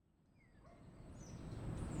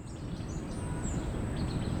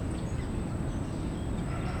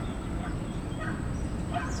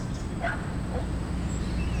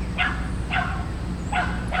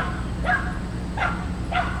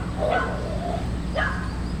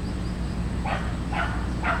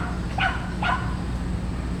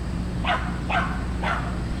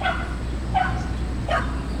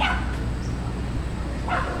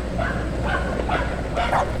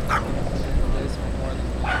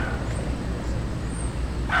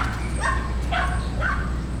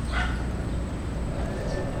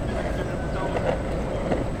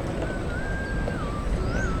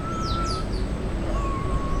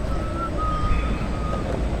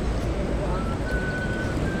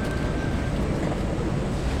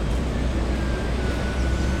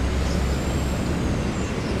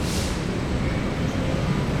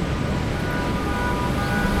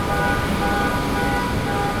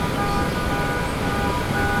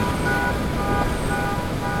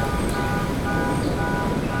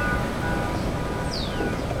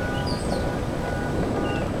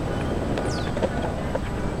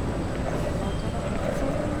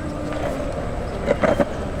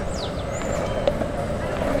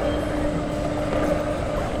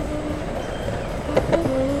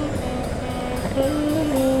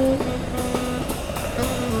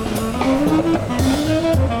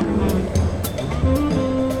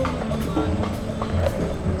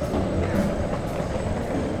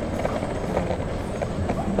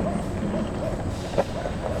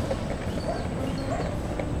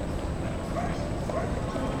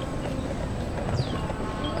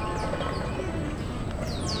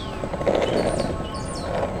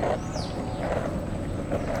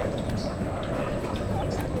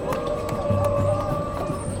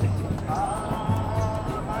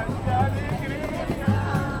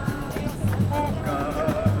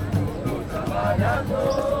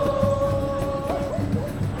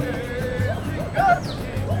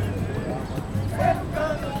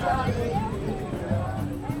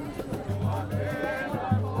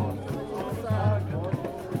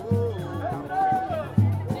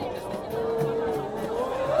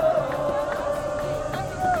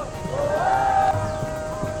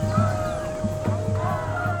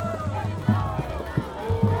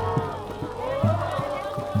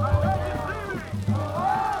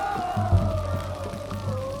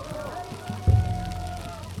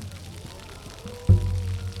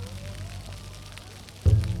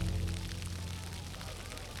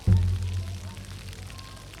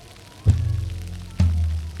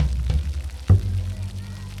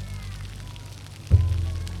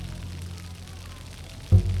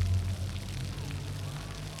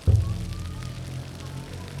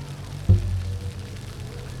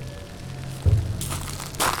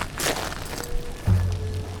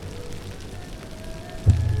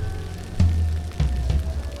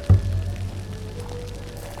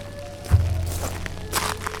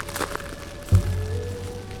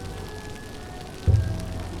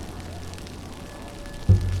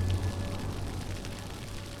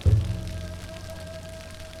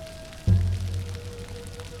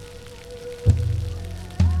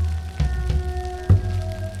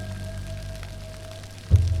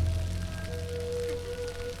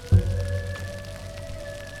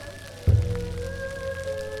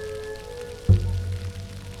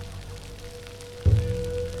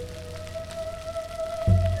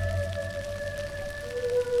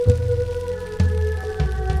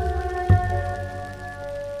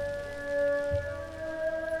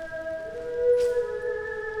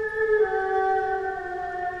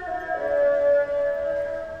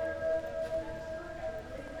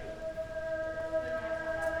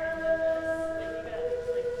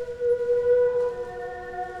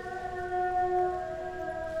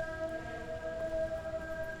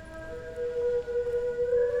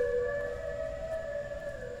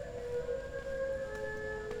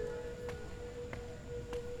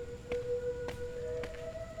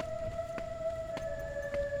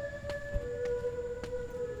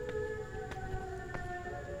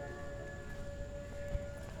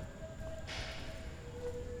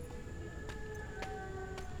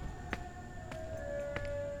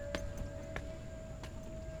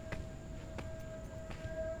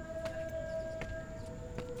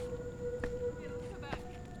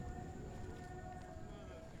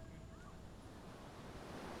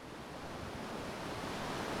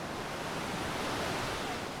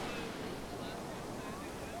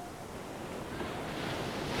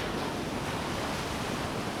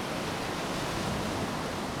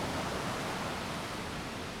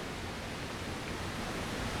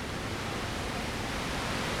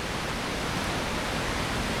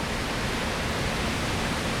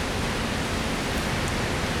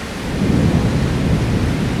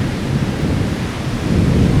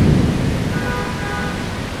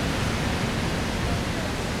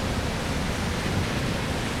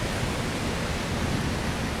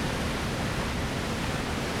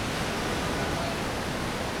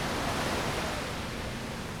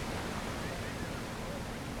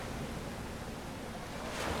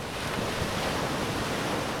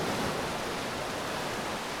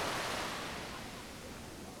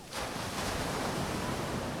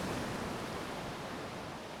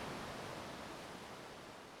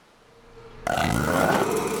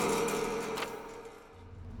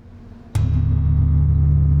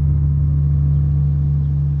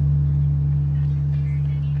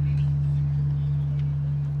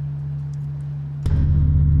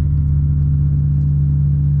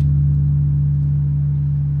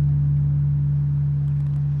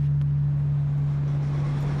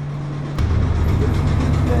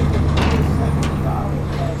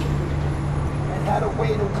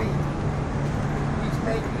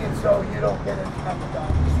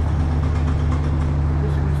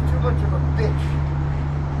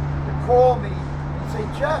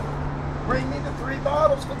bring me the 3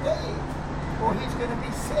 bottles for Dave, or he's going to be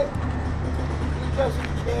sick. He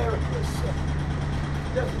doesn't care if you're sick.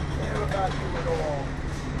 He doesn't care about you at all.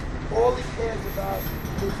 All he cares about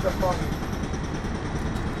is the money.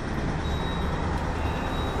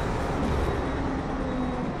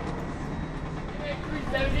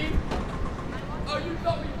 $370? Oh, you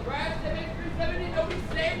thought we crashed MH370? No, we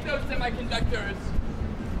saved those semiconductors.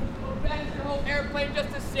 We'll banish your whole airplane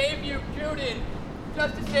just to save you, Judin.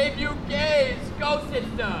 Just to save you gays. Go,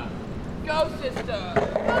 sister. Go, sister.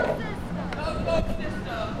 Go, sister. Go,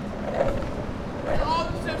 sister. All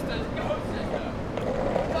the sisters, go, sister.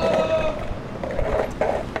 Go.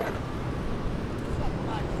 Suck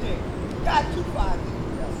my dick. Got you 5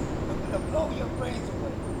 years. I'm gonna blow your brains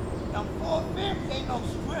away. Them 4 fifths ain't no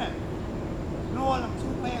strength. Nor them 2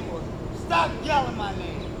 manuals. Stop yelling my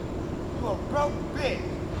name. You a broke bitch.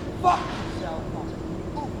 Fuck yourself.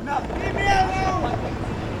 Open up. Leave me alone.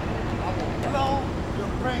 I will blow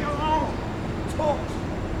your brains away. Talk to you.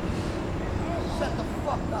 Shut the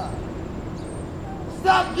fuck up.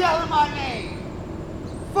 Stop yelling my name.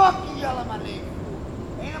 Fuck you yelling my name.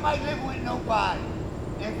 Ain't nobody living with nobody.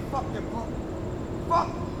 And fuck your book. Fuck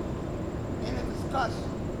you. In a discussion.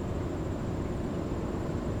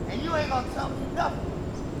 And you ain't gonna tell me nothing.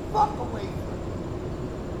 Fuck away from me.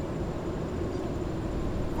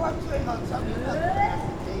 Fuck, you ain't gonna tell me nothing.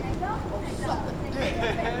 Go suck a dick.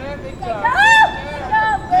 Go,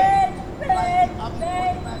 bitch.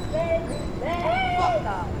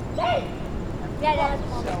 Yeah, that's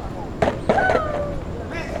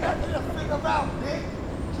Bitch, nothing to figure out, bitch.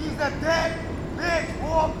 She's a dead bitch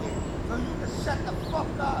walking. So you can shut the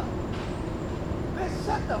fuck up. Bitch,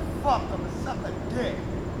 shut the fuck up and suck a dick.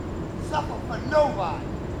 Suffer for nobody.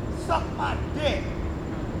 Suck my dick.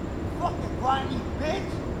 Fucking grimy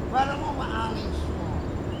bitch. Right along with Eileen Strong.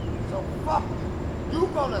 So fuck you. You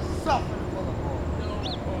gonna suffer for the war. No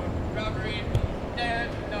more robbery.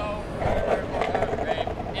 There's no more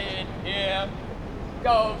rape in here.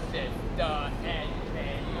 Go, sister, and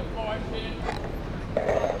pay your portion.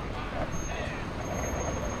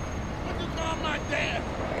 What you call my dad?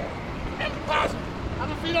 Impossible. I'm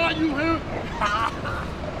gonna feed all you, huh?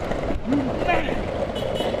 You man.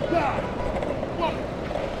 God. Woman.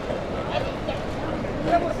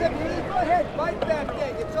 Yeah, what's up, Billy? Go ahead, bite that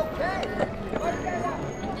thing. It's okay. Bite that out.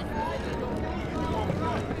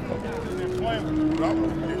 They're playing with you, bro. I'm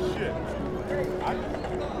gonna get shit.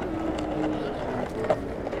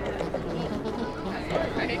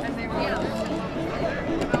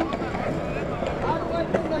 How do I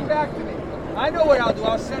bring them back to me? I know what I'll do.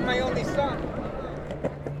 I'll send my only son.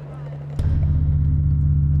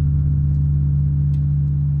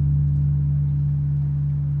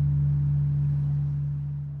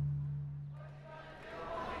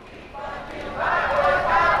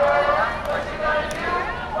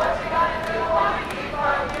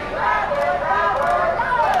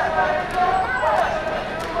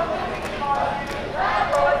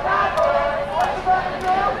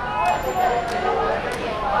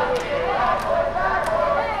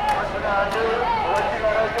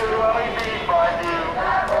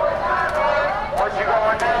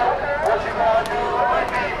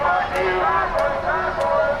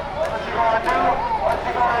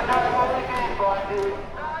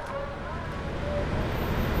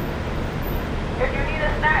 If you need a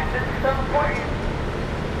snack, this is so important.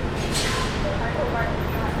 I hope I can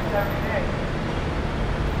do this every day.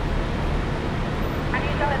 I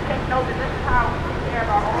need y'all to take note that this is how we take care of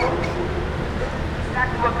our own. This is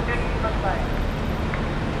exactly what community looks like.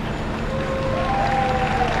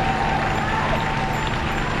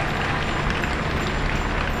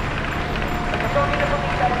 But you don't need to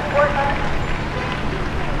believe that it's for us.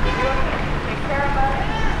 You don't need to take care of us.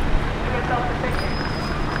 You're self-sufficient.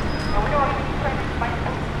 And we don't even need to fight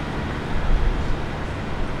for it.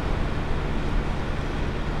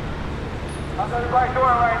 I'm going to the back door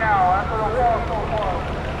right now. After the wall so far.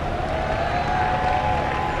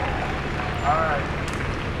 Alright.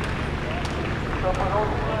 So for those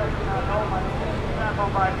of you that do not know, my name is Sample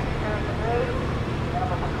by here today. And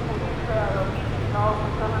I'm a producer at a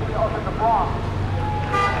facility out in the Bronx.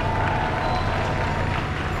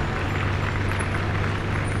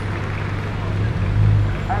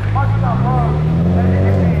 As much as I love that it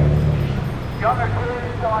is younger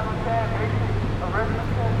kids don't understand